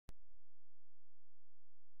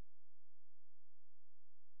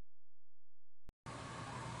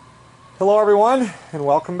Hello everyone, and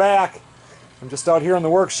welcome back. I'm just out here in the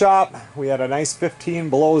workshop. We had a nice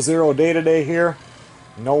 15 below zero day today here.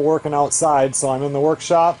 No working outside, so I'm in the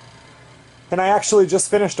workshop. And I actually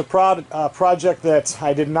just finished a project that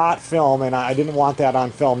I did not film, and I didn't want that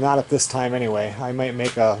on film, not at this time anyway. I might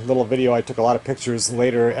make a little video. I took a lot of pictures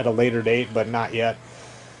later at a later date, but not yet.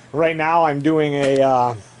 Right now I'm doing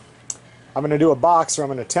I'm going to do a box, or I'm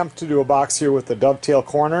going to attempt to do a box here with the dovetail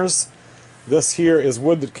corners. This here is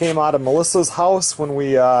wood that came out of Melissa's house when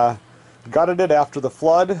we gutted it after the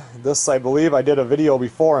flood. This, I believe, I did a video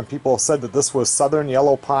before and people said that this was southern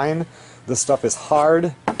yellow pine. This stuff is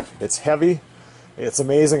hard, it's heavy. It's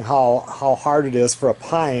amazing how hard it is for a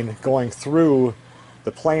pine going through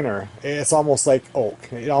the planer. It's almost like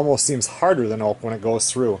oak. It almost seems harder than oak when it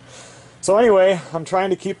goes through. So anyway, I'm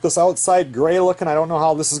trying to keep this outside gray looking. I don't know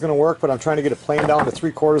how this is going to work, but I'm trying to get it planed down to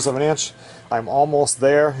 3/4 of an inch. I'm almost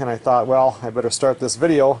there, and I thought, well, I better start this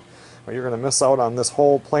video, or you're going to miss out on this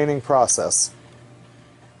whole planing process.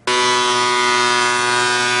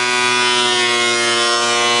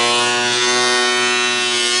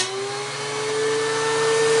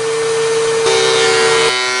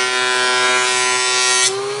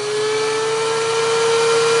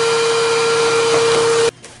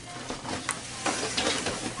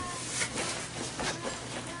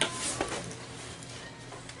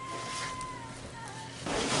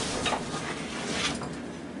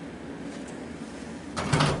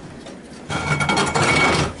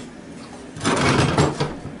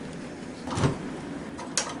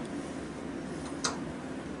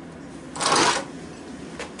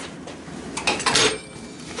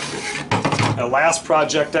 The last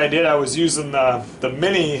project I did, I was using the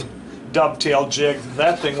mini dovetail jig.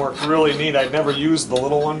 That thing worked really neat. I'd never used the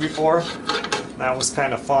little one before. That was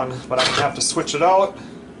kind of fun, but I'm going to have to switch it out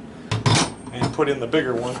and put in the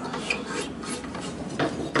bigger one.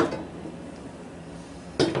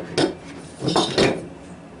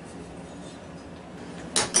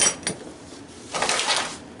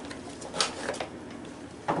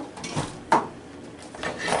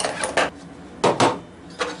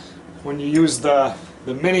 When you use the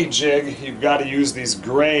mini jig, you've got to use these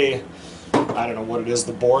gray, I don't know what it is,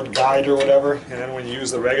 the board guide or whatever, and then when you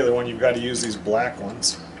use the regular one, you've got to use these black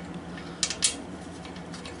ones.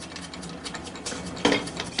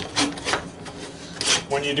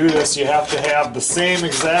 When you do this, you have to have the same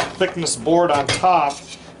exact thickness board on top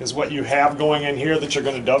as what you have going in here that you're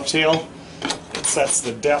going to dovetail. It sets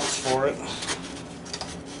the depth for it.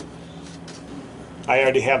 I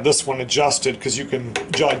already have this one adjusted because you can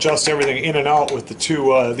adjust everything in and out with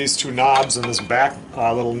the these two knobs and this back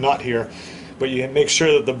little nut here. But you make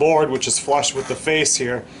sure that the board, which is flush with the face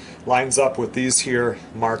here, lines up with these here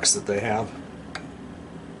marks that they have.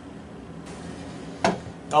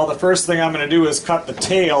 Now the first thing I'm going to do is cut the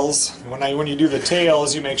tails. When you do the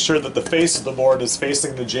tails, you make sure that the face of the board is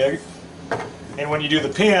facing the jig. And when you do the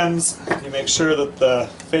pins, you make sure that the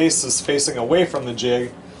face is facing away from the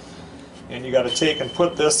jig. And you got to take and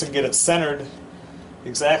put this and get it centered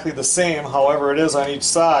exactly the same, however it is on each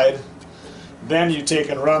side. Then you take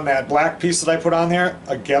and run that black piece that I put on there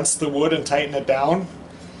against the wood and tighten it down.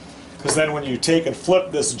 Because then when you take and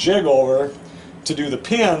flip this jig over to do the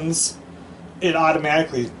pins, it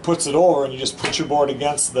automatically puts it over and you just put your board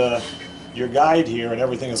against your guide here and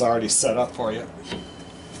everything is already set up for you.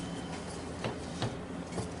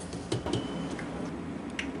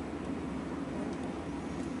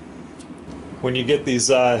 When you get these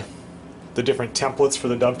the different templates for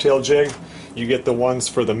the dovetail jig, you get the ones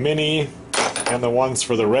for the mini and the ones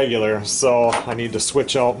for the regular. So I need to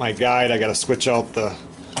switch out my guide. I got to switch out the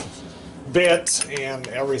bit and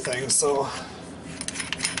everything.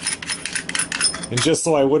 And just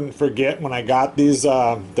so I wouldn't forget, when I got these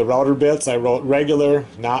the router bits, I wrote regular,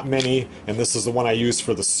 not mini, and this is the one I use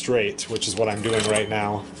for the straight, which is what I'm doing right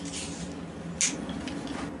now.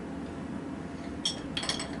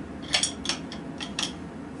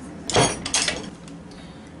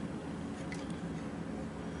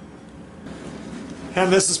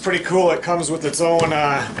 And this is pretty cool. It comes with its own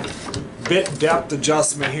bit depth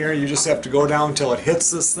adjustment here. You just have to go down until it hits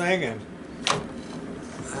this thing, and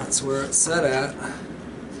that's where it's set at.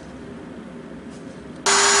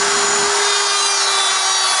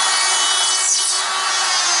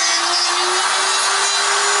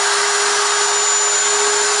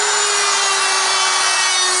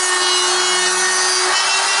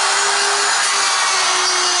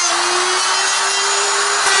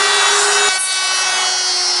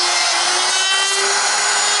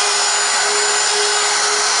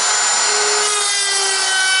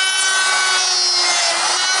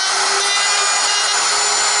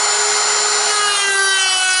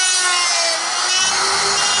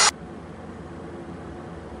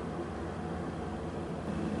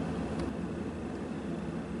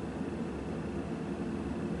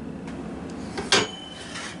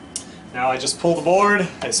 Now I just pull the board,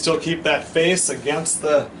 I still keep that face against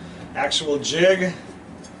the actual jig.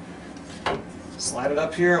 Slide it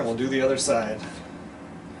up here and we'll do the other side.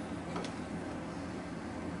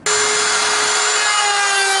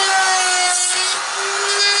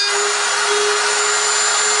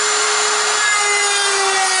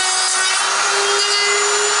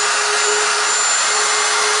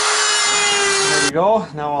 There you go.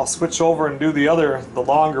 Now I'll switch over and do the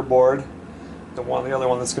longer board. The other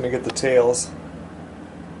one that's going to get the tails.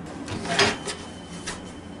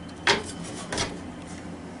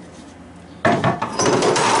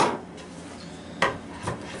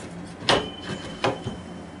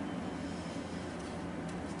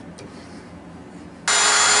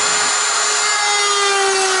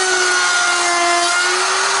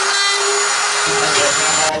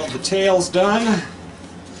 All of the tails done.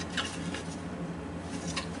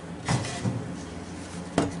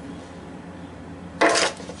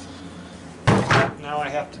 Now I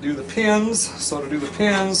have to do the pins. So to do the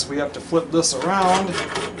pins, we have to flip this around.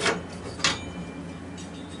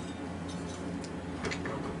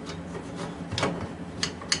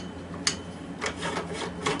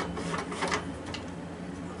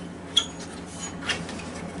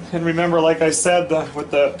 And remember, like I said,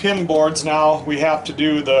 with the pin boards now, we have to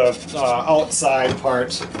do the outside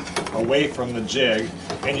part away from the jig.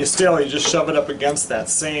 And you just shove it up against that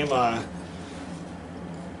same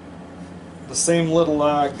the same little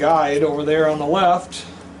guide over there on the left.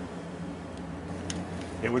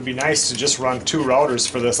 It would be nice to just run 2 routers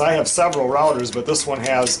for this. I have several routers, but this one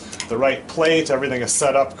has the right plate. Everything is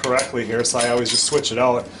set up correctly here, so I always just switch it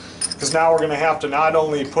out. Because now we're going to have to not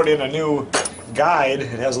only put in a new guide,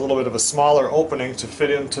 it has a little bit of a smaller opening to fit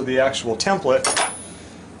into the actual template.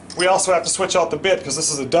 We also have to switch out the bit because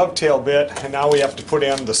this is a dovetail bit, and now we have to put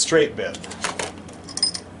in the straight bit.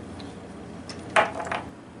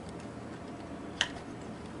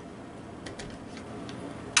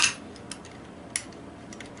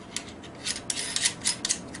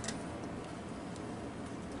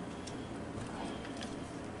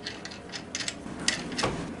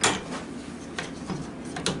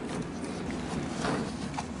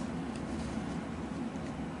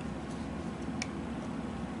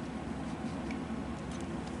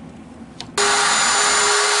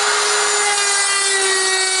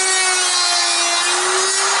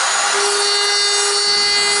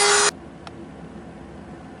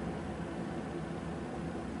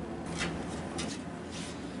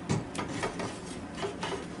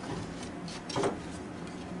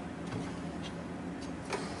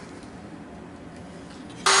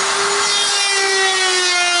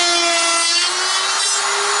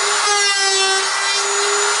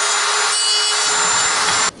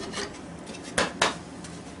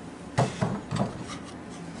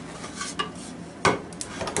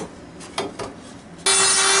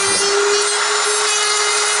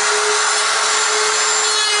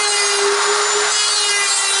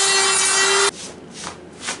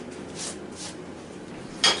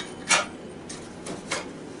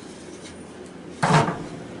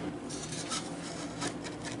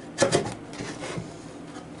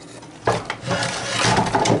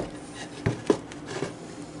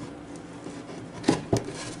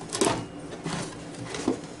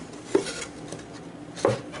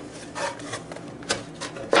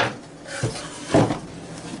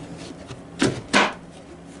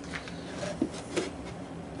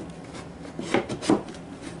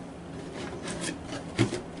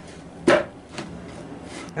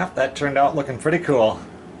 Yep, that turned out looking pretty cool.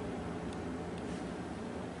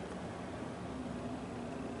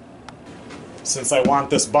 Since I want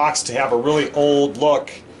this box to have a really old look,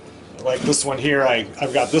 like this one here,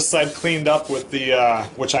 I've got this side cleaned up with the,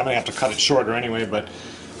 which I'm going to have to cut it shorter anyway, but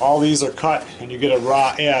all these are cut and you get a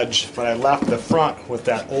raw edge, but I left the front with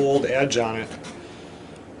that old edge on it,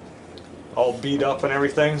 all beat up and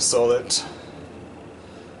everything, so that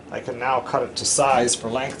I can now cut it to size for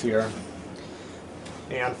length here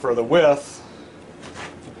and for the width,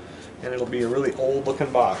 and it'll be a really old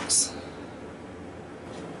looking box.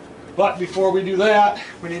 But before we do that,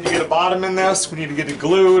 we need to get a bottom in this, we need to get it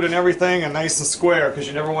glued and everything and nice and square, because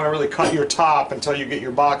you never want to really cut your top until you get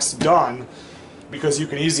your box done, because you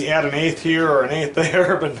can easily add an eighth here or an eighth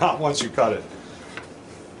there, but not once you cut it.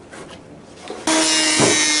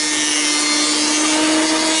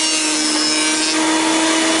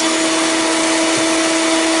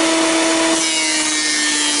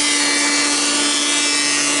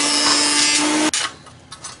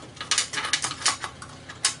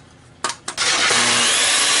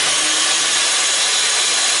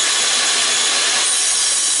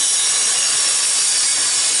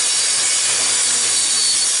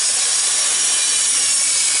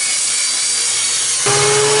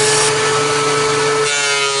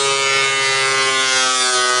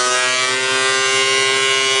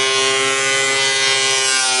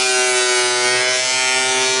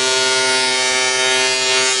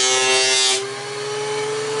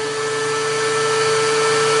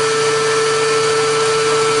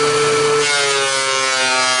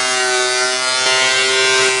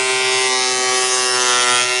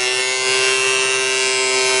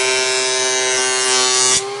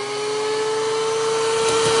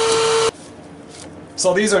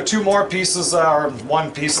 So these are two more pieces, or one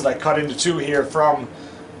piece that I cut into two here from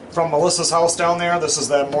Melissa's house down there. This is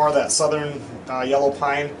more of that southern yellow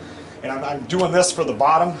pine. And I'm doing this for the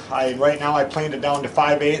bottom. Right now I planed it down to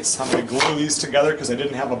 5/8. I'm going to glue these together because I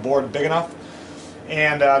didn't have a board big enough.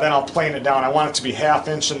 And then I'll plane it down. I want it to be 1/2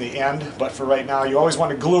 inch in the end, but for right now you always want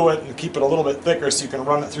to glue it and keep it a little bit thicker so you can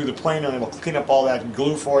run it through the planer and it'll clean up all that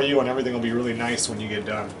glue for you and everything will be really nice when you get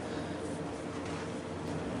done.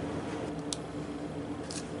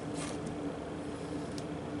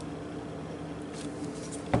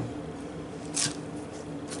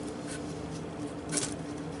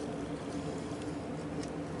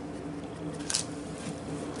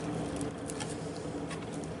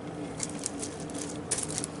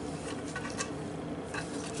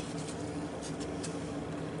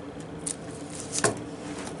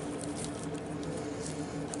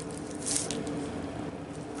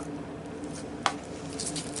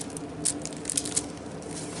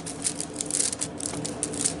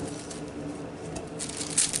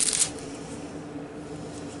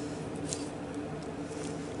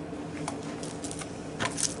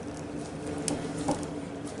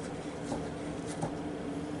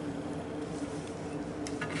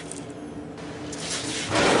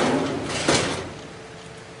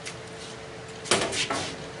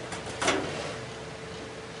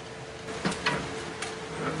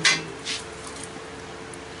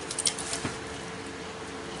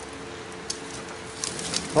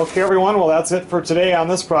 Okay everyone, well that's it for today on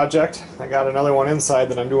this project. I got another one inside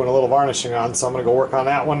that I'm doing a little varnishing on, so I'm going to go work on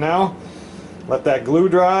that one now. Let that glue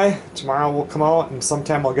dry. Tomorrow we'll come out and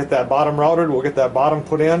sometime I'll get that bottom routed, we'll get that bottom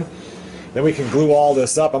put in. Then we can glue all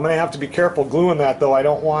this up. I'm going to have to be careful gluing that though. I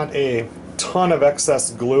don't want a ton of excess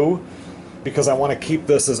glue because I want to keep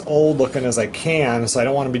this as old looking as I can, so I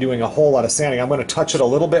don't want to be doing a whole lot of sanding. I'm going to touch it a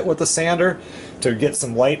little bit with the sander to get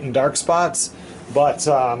some light and dark spots. But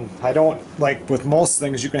I don't, like with most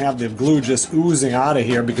things, you can have the glue just oozing out of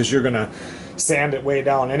here because you're going to sand it way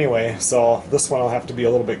down anyway. So this one I'll have to be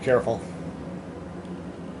a little bit careful.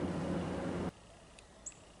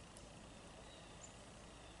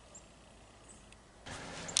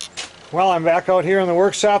 Well, I'm back out here in the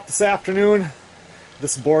workshop this afternoon.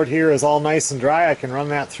 This board here is all nice and dry. I can run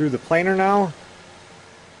that through the planer now.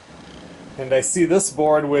 And I see this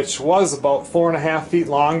board, which was about 4.5 feet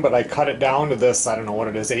long, but I cut it down to this, I don't know what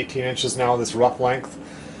it is, 18 inches now, this rough length.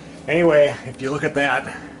 Anyway, if you look at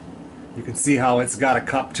that, you can see how it's got a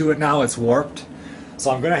cup to it now, it's warped. So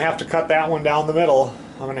I'm going to have to cut that one down the middle.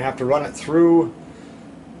 I'm going to have to run it through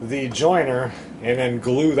the joiner and then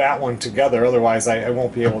glue that one together, otherwise I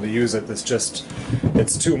won't be able to use it.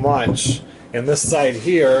 It's too much. And this side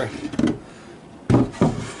here,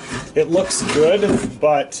 it looks good,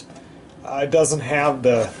 but it doesn't have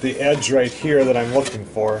the edge right here that I'm looking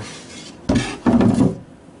for.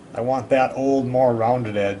 I want that old, more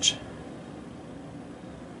rounded edge.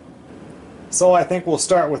 So I think we'll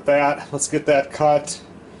start with that. Let's get that cut,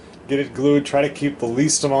 get it glued, try to keep the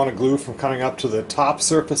least amount of glue from coming up to the top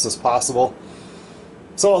surface as possible.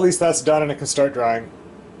 So at least that's done and it can start drying.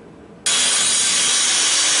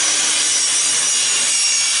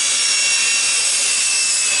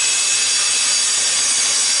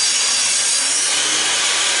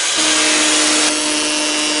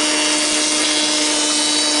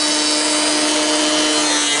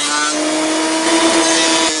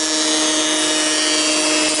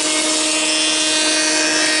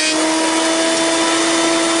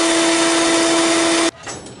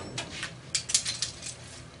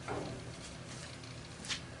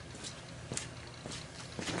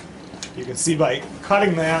 You can see by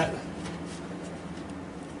cutting that,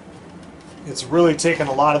 it's really taken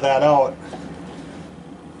a lot of that out.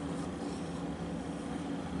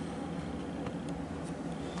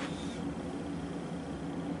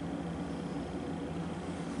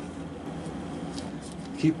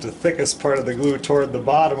 Keep the thickest part of the glue toward the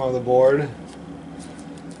bottom of the board.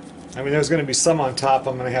 I mean, there's going to be some on top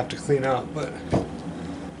I'm going to have to clean up, but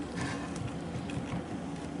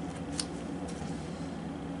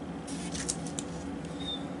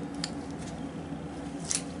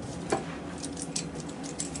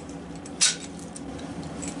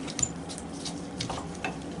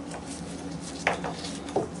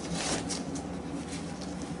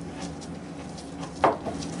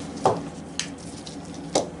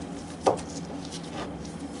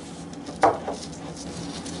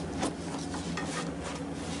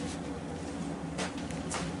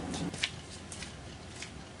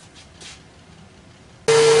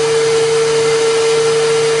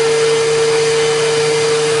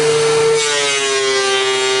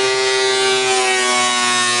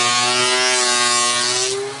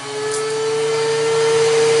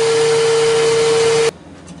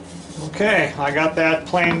I got that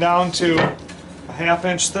planed down to a 1/2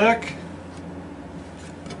 inch thick.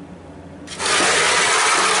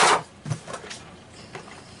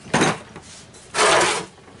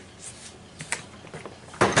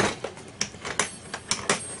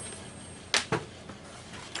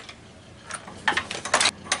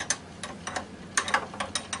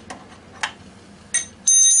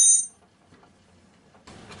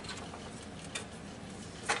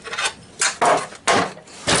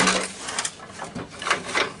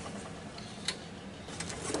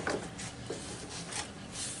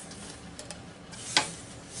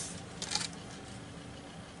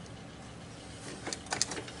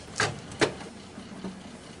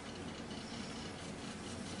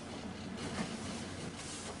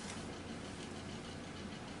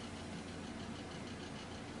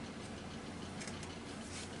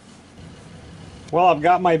 Well, I've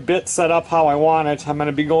got my bit set up how I want it. I'm going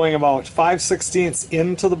to be going about 5/16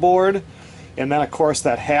 into the board, and then of course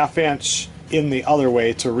that 1/2 inch in the other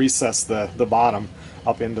way to recess the bottom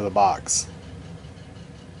up into the box.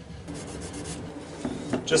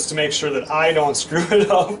 Just to make sure that I don't screw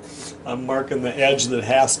it up, I'm marking the edge that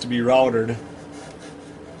has to be routed.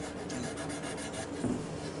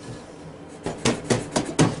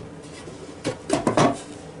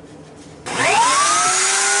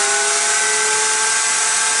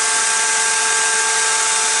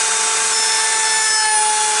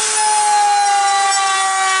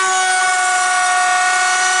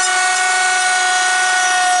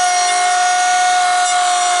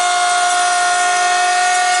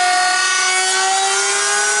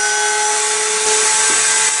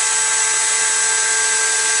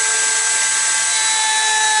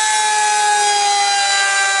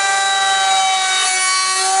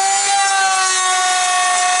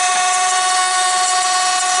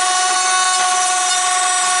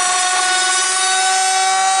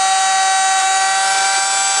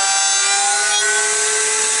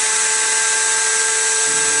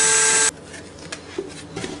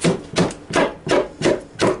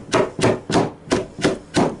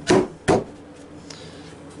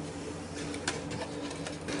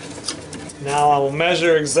 Now I will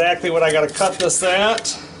measure exactly what I got to cut this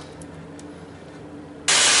at.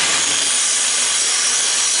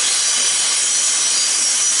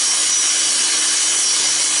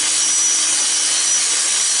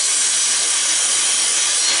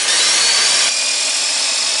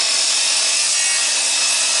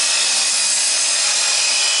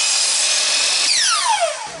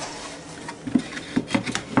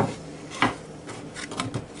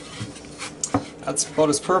 That's about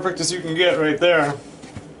as perfect as you can get right there.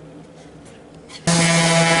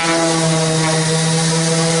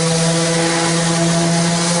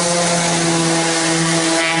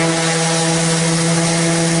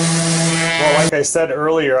 Well, like I said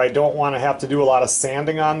earlier, I don't want to have to do a lot of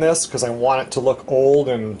sanding on this because I want it to look old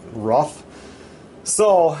and rough.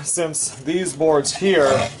 So, since these boards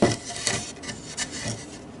here,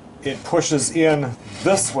 it pushes in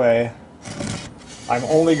this way, I'm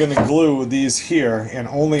only going to glue these here and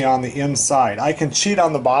only on the inside. I can cheat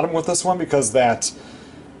on the bottom with this one because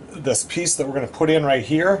this piece that we're going to put in right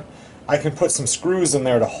here, I can put some screws in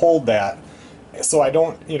there to hold that. So I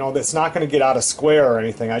don't, it's not going to get out of square or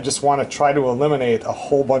anything. I just want to try to eliminate a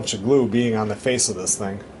whole bunch of glue being on the face of this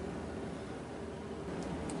thing.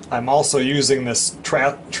 I'm also using this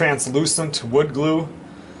translucent wood glue.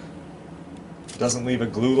 It doesn't leave a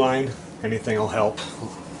glue line. Anything will help.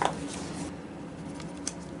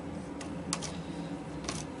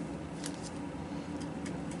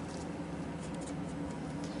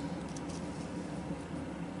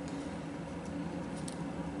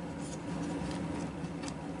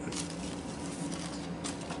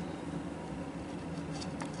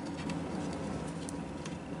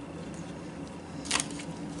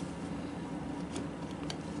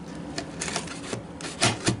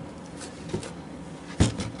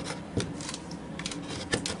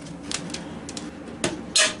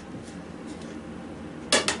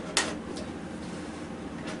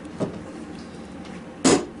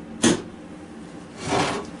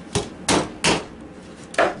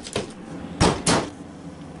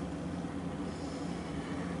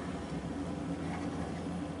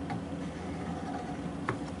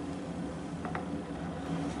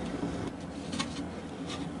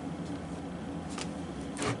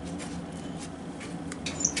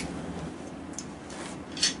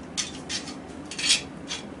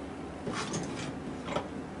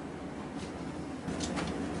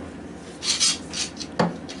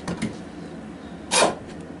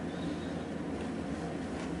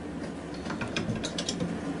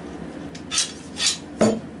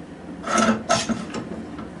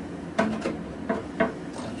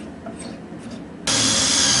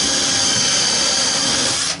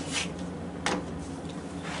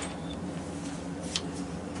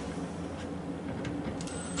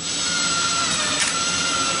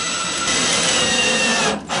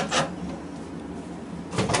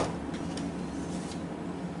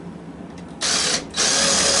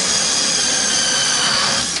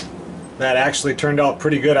 That actually turned out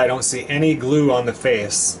pretty good. I don't see any glue on the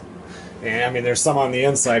face. And I mean, there's some on the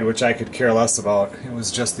inside which I could care less about. It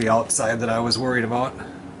was just the outside that I was worried about.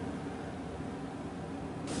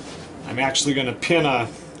 I'm actually going to pin a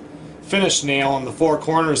finish nail on the 4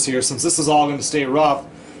 corners here. Since this is all going to stay rough,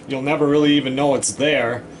 you'll never really even know it's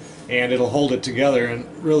there, and it'll hold it together and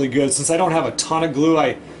really good. Since I don't have a ton of glue,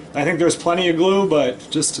 I think there's plenty of glue,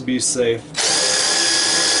 but just to be safe.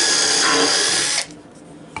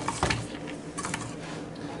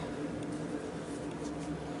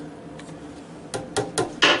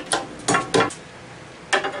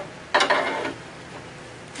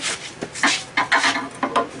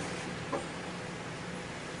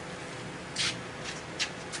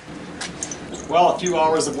 Well, a few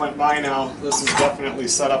hours have went by now. This is definitely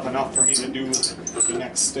set up enough for me to do the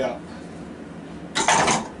next step.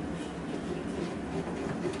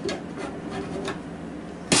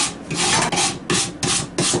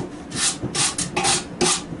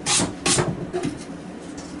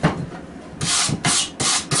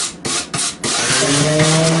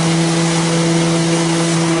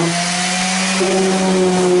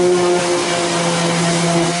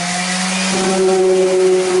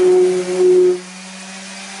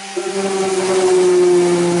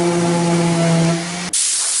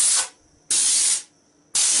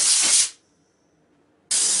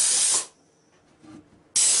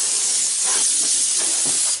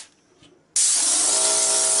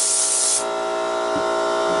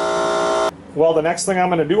 Well, the next thing I'm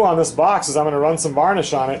going to do on this box is I'm going to run some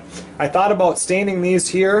varnish on it. I thought about staining these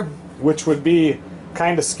here, which would be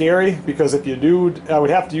kind of scary, because if you do, I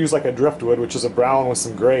would have to use like a driftwood, which is a brown with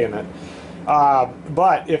some gray in it.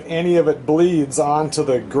 But if any of it bleeds onto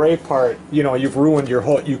the gray part, you know, you've ruined your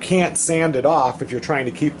whole, you can't sand it off if you're trying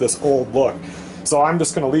to keep this old look. So I'm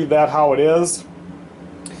just going to leave that how it is.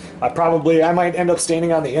 I might end up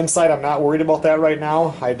staining on the inside. I'm not worried about that right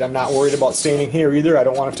now. I'm not worried about staining here either. I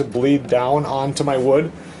don't want it to bleed down onto my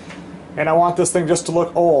wood. And I want this thing just to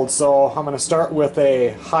look old, so I'm going to start with a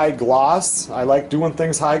high gloss. I like doing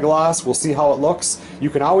things high gloss. We'll see how it looks.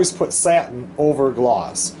 You can always put satin over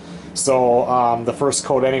gloss. So the first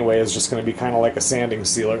coat anyway is just going to be kind of like a sanding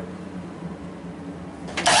sealer.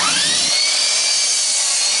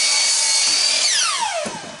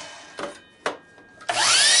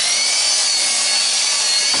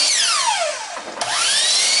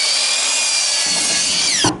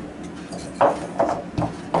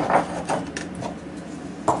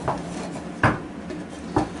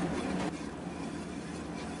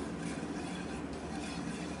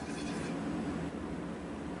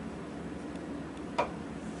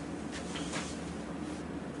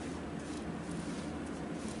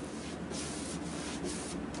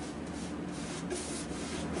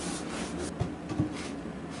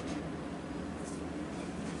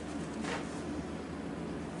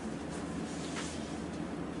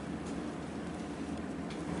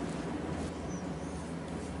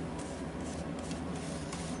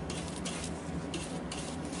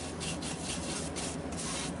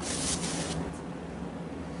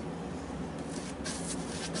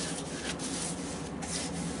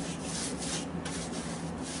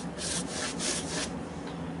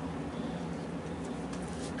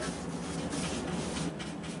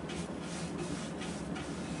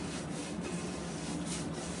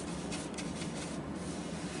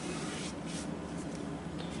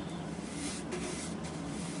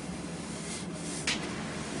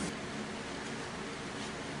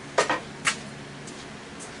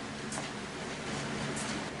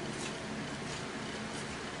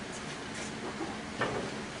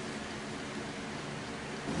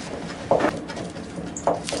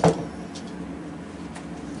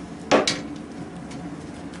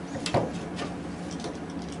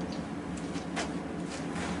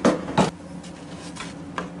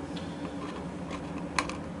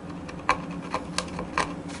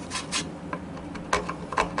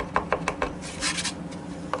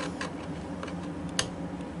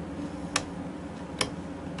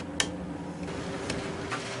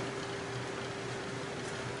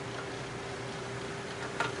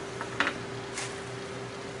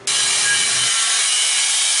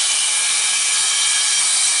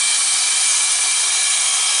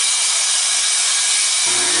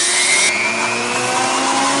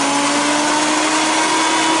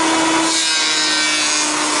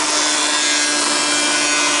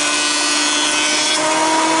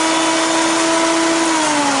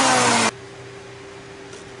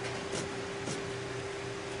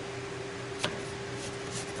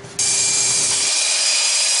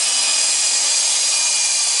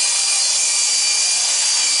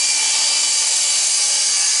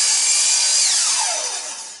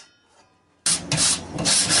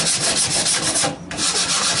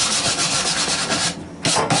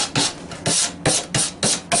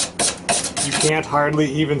 can't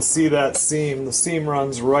hardly even see that seam. The seam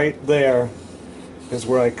runs right there is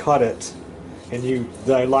where I cut it. And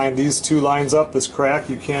I line these two lines up, this crack,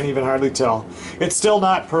 you can't even hardly tell. It's still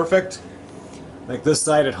not perfect. Like this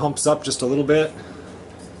side, it humps up just a little bit.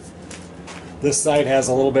 This side has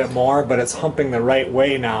a little bit more, but it's humping the right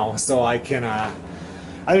way now, so I can,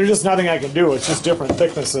 there's just nothing I can do. It's just different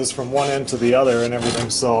thicknesses from one end to the other and everything,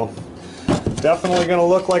 so definitely gonna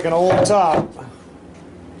look like an old top.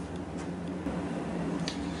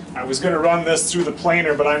 I was gonna run this through the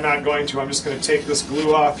planer, but I'm not going to. I'm just gonna take this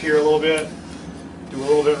glue off here a little bit. Do a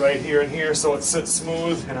little bit right here and here so it sits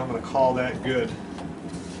smooth, and I'm going to call that good.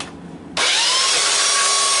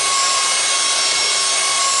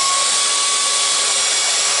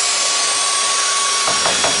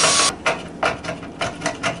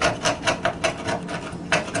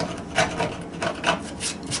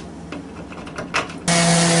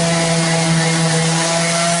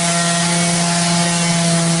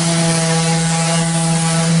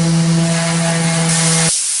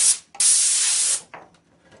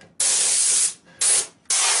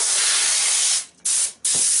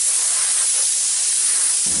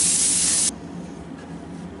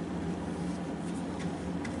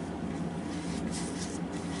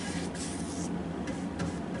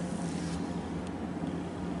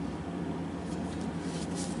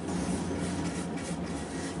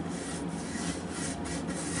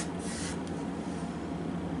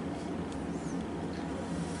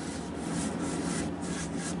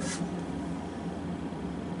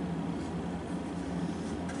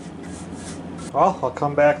 Well, I'll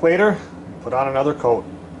come back later and put on another coat.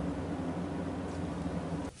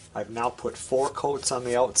 I've now put 4 coats on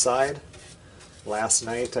the outside. Last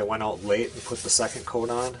night I went out late and put the second coat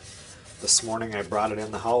on. This morning I brought it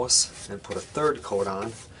in the house and put a third coat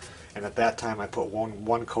on. And at that time I put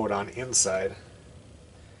one coat on inside.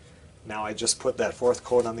 Now I just put that 4th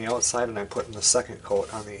coat on the outside and I'm putting the second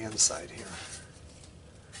coat on the inside here.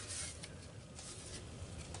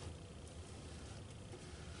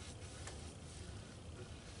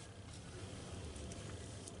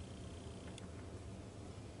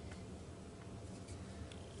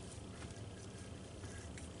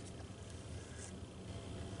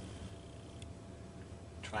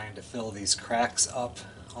 Trying to fill these cracks up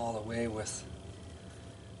all the way with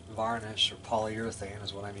varnish or polyurethane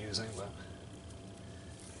is what I'm using, but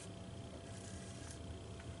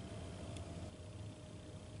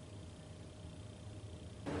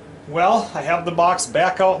well, I have the box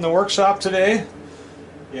back out in the workshop today.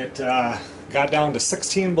 It got down to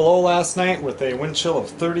 16 below last night with a wind chill of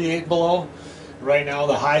 38 below. Right now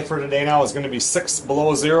the high for today now is going to be 6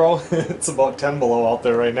 below zero. It's about 10 below out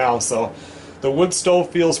there right now, so the wood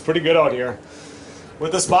stove feels pretty good out here.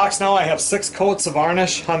 With this box now I have 6 coats of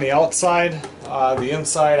varnish on the outside. The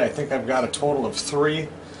inside I think I've got a total of 3.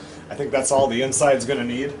 I think that's all the inside's going to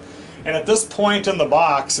need. And at this point in the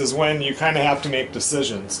box is when you kind of have to make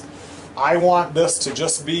decisions. I want this to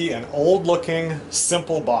just be an old looking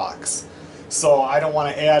simple box. So I don't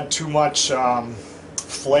want to add too much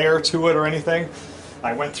flair to it or anything.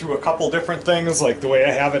 I went through a couple different things, like the way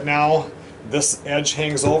I have it now. This edge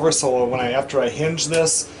hangs over, so after I hinge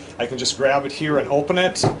this, I can just grab it here and open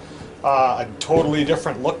it. A totally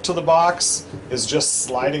different look to the box is just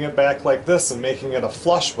sliding it back like this and making it a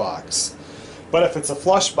flush box. But if it's a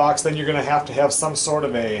flush box, then you're going to have some sort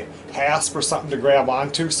of a hasp or something to grab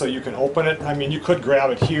onto so you can open it. I mean, you could grab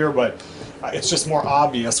it here, but it's just more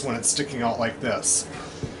obvious when it's sticking out like this.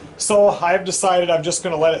 So I've decided I'm just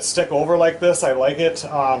going to let it stick over like this. I like it.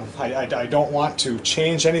 I don't want to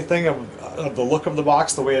change anything of the look of the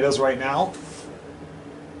box the way it is right now.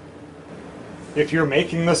 If you're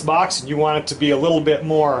making this box and you want it to be a little bit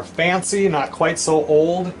more fancy, not quite so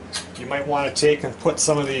old, you might want to take and put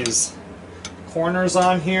some of these corners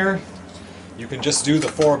on here. You can just do the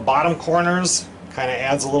 4 bottom corners, kind of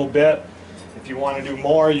adds a little bit. If you want to do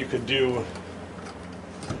more, you could do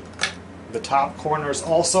the top corners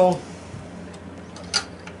also.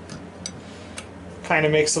 Kind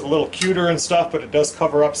of makes it a little cuter and stuff, but it does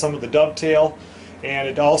cover up some of the dovetail. And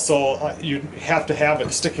it also, you have to have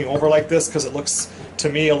it sticking over like this because it looks to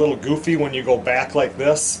me a little goofy when you go back like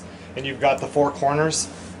this and you've got the 4 corners.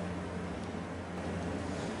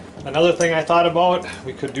 Another thing I thought about,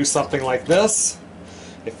 we could do something like this.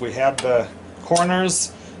 If we have the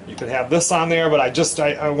corners, you could have this on there, but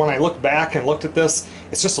when I look back and looked at this,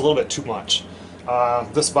 it's just a little bit too much.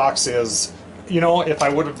 This box is, if I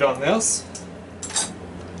would have done this,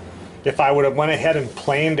 if I would have went ahead and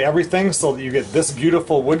planed everything so that you get this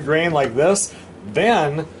beautiful wood grain like this,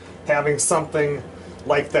 then having something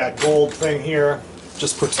like that gold thing here,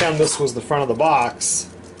 just pretend this was the front of the box,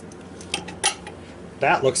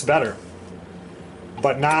 That looks better.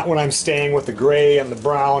 But not when I'm staying with the gray and the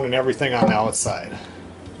brown and everything on the outside.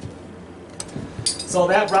 So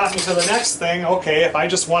that brought me to the next thing. Okay, if I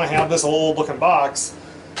just want to have this old looking box,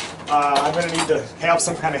 I'm going to need to have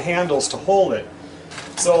some kind of handles to hold it.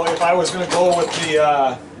 So if I was going to go with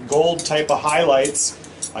the gold type of highlights,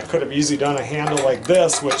 I could have easily done a handle like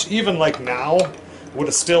this, which even like now would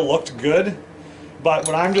have still looked good. But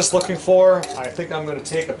what I'm just looking for, I think I'm going to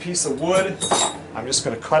take a piece of wood. I'm just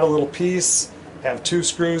going to cut a little piece, have 2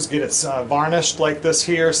 screws, get it varnished like this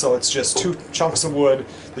here, so it's just 2 chunks of wood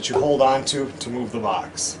that you hold on to move the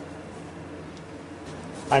box.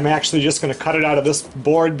 I'm actually just going to cut it out of this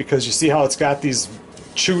board because you see how it's got these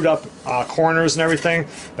chewed up corners and everything.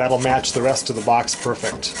 That'll match the rest of the box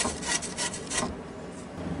perfect.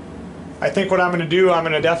 I think what I'm going to do, I'm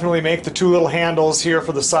going to definitely make the 2 little handles here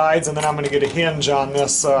for the sides, and then I'm going to get a hinge on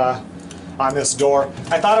this door.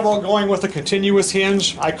 I thought about going with a continuous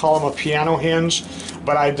hinge. I call them a piano hinge,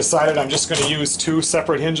 but I decided I'm just going to use 2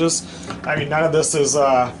 separate hinges. I mean, none of this is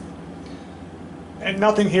and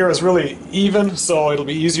nothing here is really even, so it'll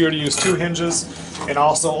be easier to use 2 hinges. And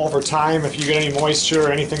also over time, if you get any moisture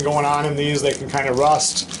or anything going on in these, they can kind of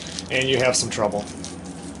rust and you have some trouble.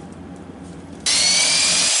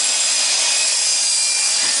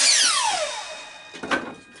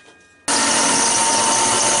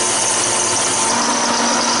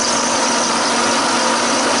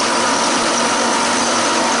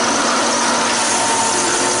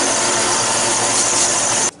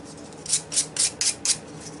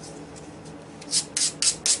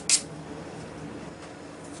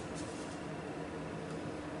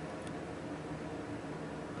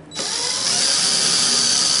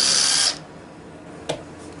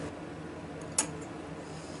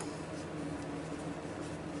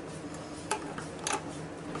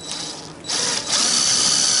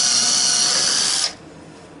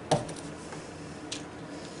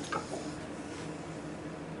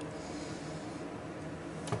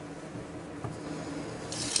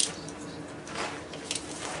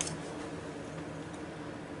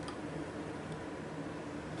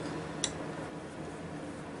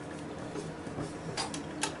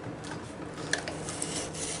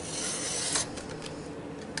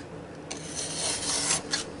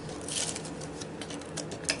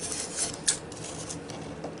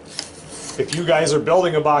 If you guys are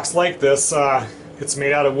building a box like this, it's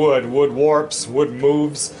made out of wood. Wood warps, wood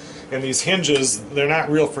moves, and these hinges, they're not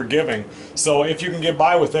real forgiving. So if you can get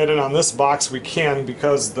by with it, and on this box we can,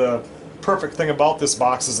 because the perfect thing about this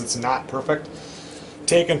box is it's not perfect.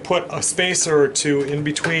 Take and put a spacer or 2 in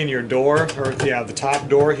between your door, or yeah, the top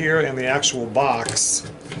door here and the actual box,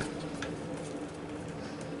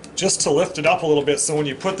 just to lift it up a little bit, so when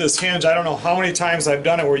you put this hinge, I don't know how many times I've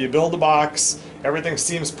done it where you build the box, everything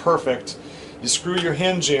seems perfect, you screw your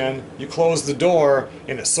hinge in, you close the door,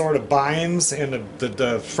 and it sort of binds, and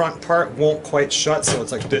the front part won't quite shut, so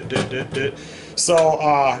it's like dit, dit, dit, dit.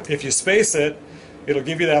 So if you space it, it'll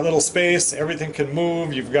give you that little space, everything can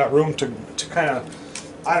move, you've got room to kind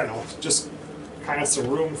of, I don't know, just kind of some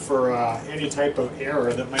room for any type of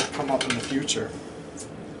error that might come up in the future.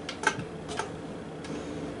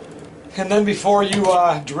 And then before you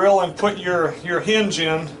drill and put your hinge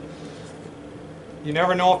in, you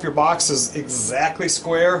never know if your box is exactly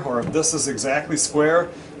square or if this is exactly square,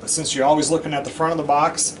 but since you're always looking at the front of the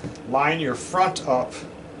box, line your front up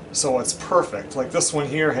so it's perfect. Like this one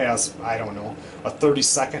here has, I don't know, a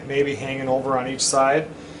 32nd maybe hanging over on each side.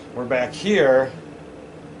 We're back here,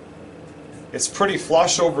 it's pretty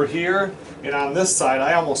flush over here, and on this side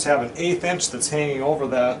I almost have an 1/8 inch that's hanging over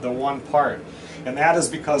the one part. And that is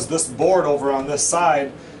because this board over on this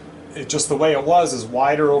side, just the way it was, is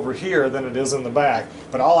wider over here than it is in the back.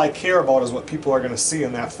 But all I care about is what people are going to see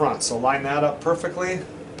in that front. So line that up perfectly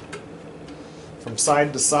from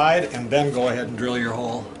side to side, and then go ahead and drill your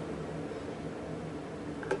hole.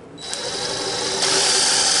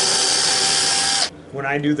 When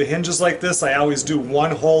I do the hinges like this, I always do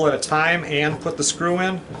 1 hole at a time and put the screw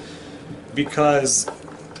in, because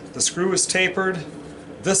the screw is tapered,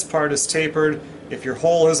 this part is tapered. If your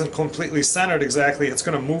hole isn't completely centered exactly, it's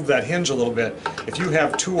going to move that hinge a little bit. If you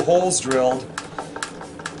have 2 holes drilled,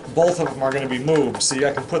 both of them are going to be moved. See,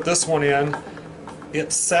 I can put this one in,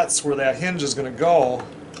 it sets where that hinge is going to go.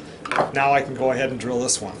 Now I can go ahead and drill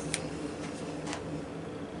this one.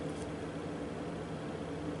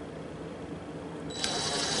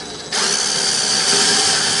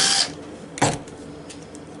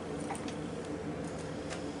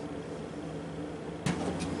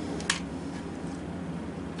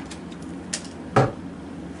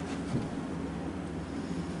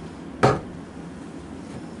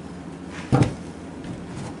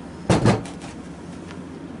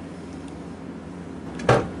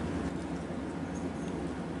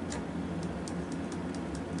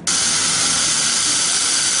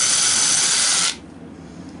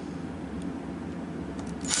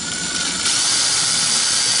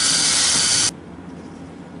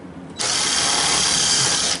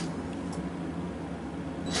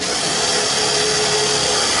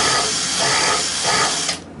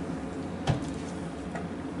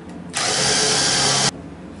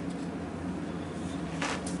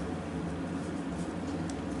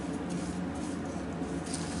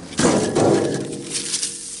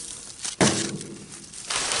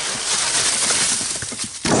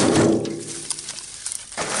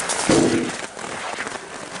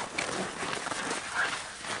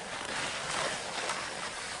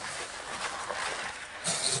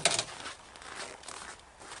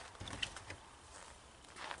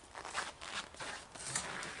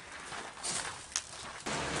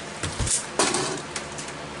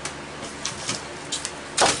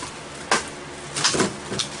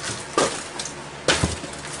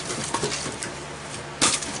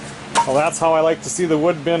 Well, that's how I like to see the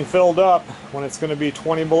wood bin filled up when it's going to be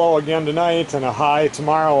 20 below again tonight and a high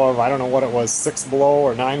tomorrow of, I don't know what it was, 6 below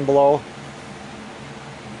or 9 below.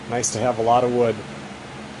 Nice to have a lot of wood.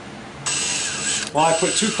 Well, I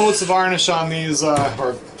put 2 coats of varnish on these,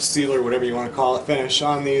 or sealer, whatever you want to call it, finish,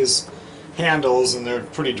 on these handles, and they're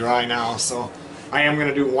pretty dry now, so I am going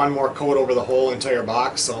to do 1 more coat over the whole entire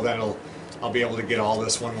box, so that I'll be able to get all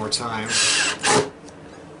this 1 more time.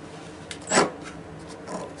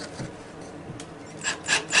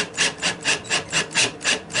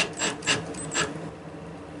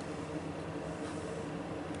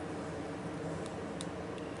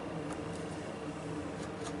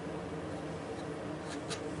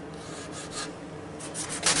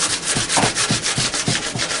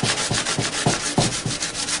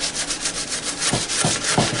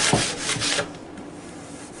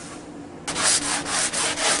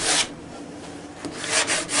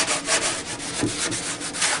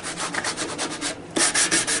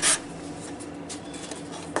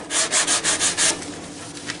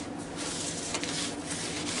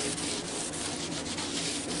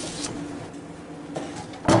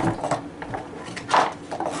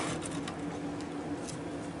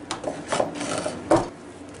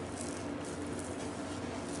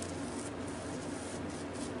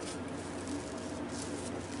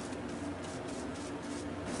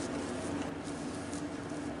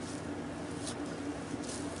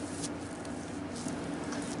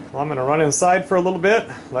 Well, I'm going to run inside for a little bit,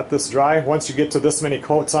 let this dry. Once you get to this many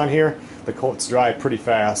coats on here, the coats dry pretty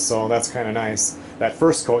fast, so that's kind of nice. That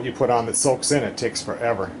first coat you put on that soaks in, it takes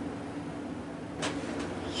forever.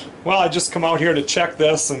 Well, I just come out here to check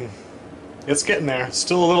this, and it's getting there. It's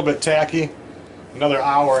still a little bit tacky. Another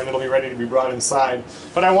hour and it'll be ready to be brought inside.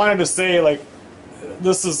 But I wanted to say, like,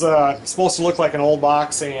 this is supposed to look like an old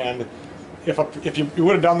box, and if you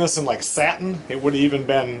would have done this in like satin, it would have even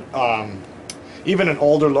been even an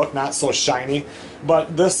older look, not so shiny.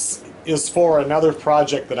 But this is for another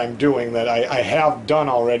project that I'm doing that I have done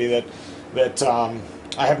already that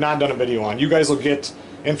I have not done a video on. You guys will get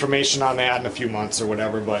information on that in a few months or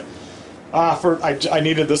whatever, but I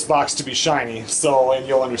needed this box to be shiny, so, and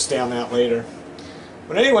you'll understand that later.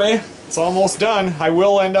 But anyway, it's almost done. I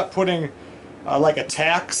will end up putting like a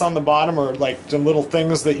tacks on the bottom, or like the little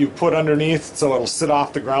things that you put underneath so it'll sit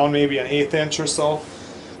off the ground, maybe an 1/8 inch or so.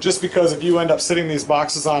 Just because if you end up sitting these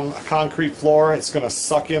boxes on a concrete floor, it's going to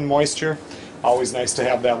suck in moisture. Always nice to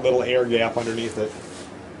have that little air gap underneath it.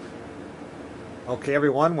 Okay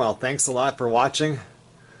everyone, well, thanks a lot for watching.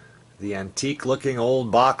 The antique looking old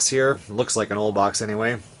box here, looks like an old box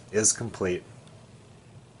anyway, is complete.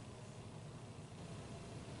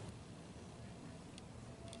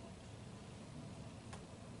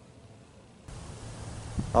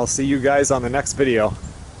 I'll see you guys on the next video.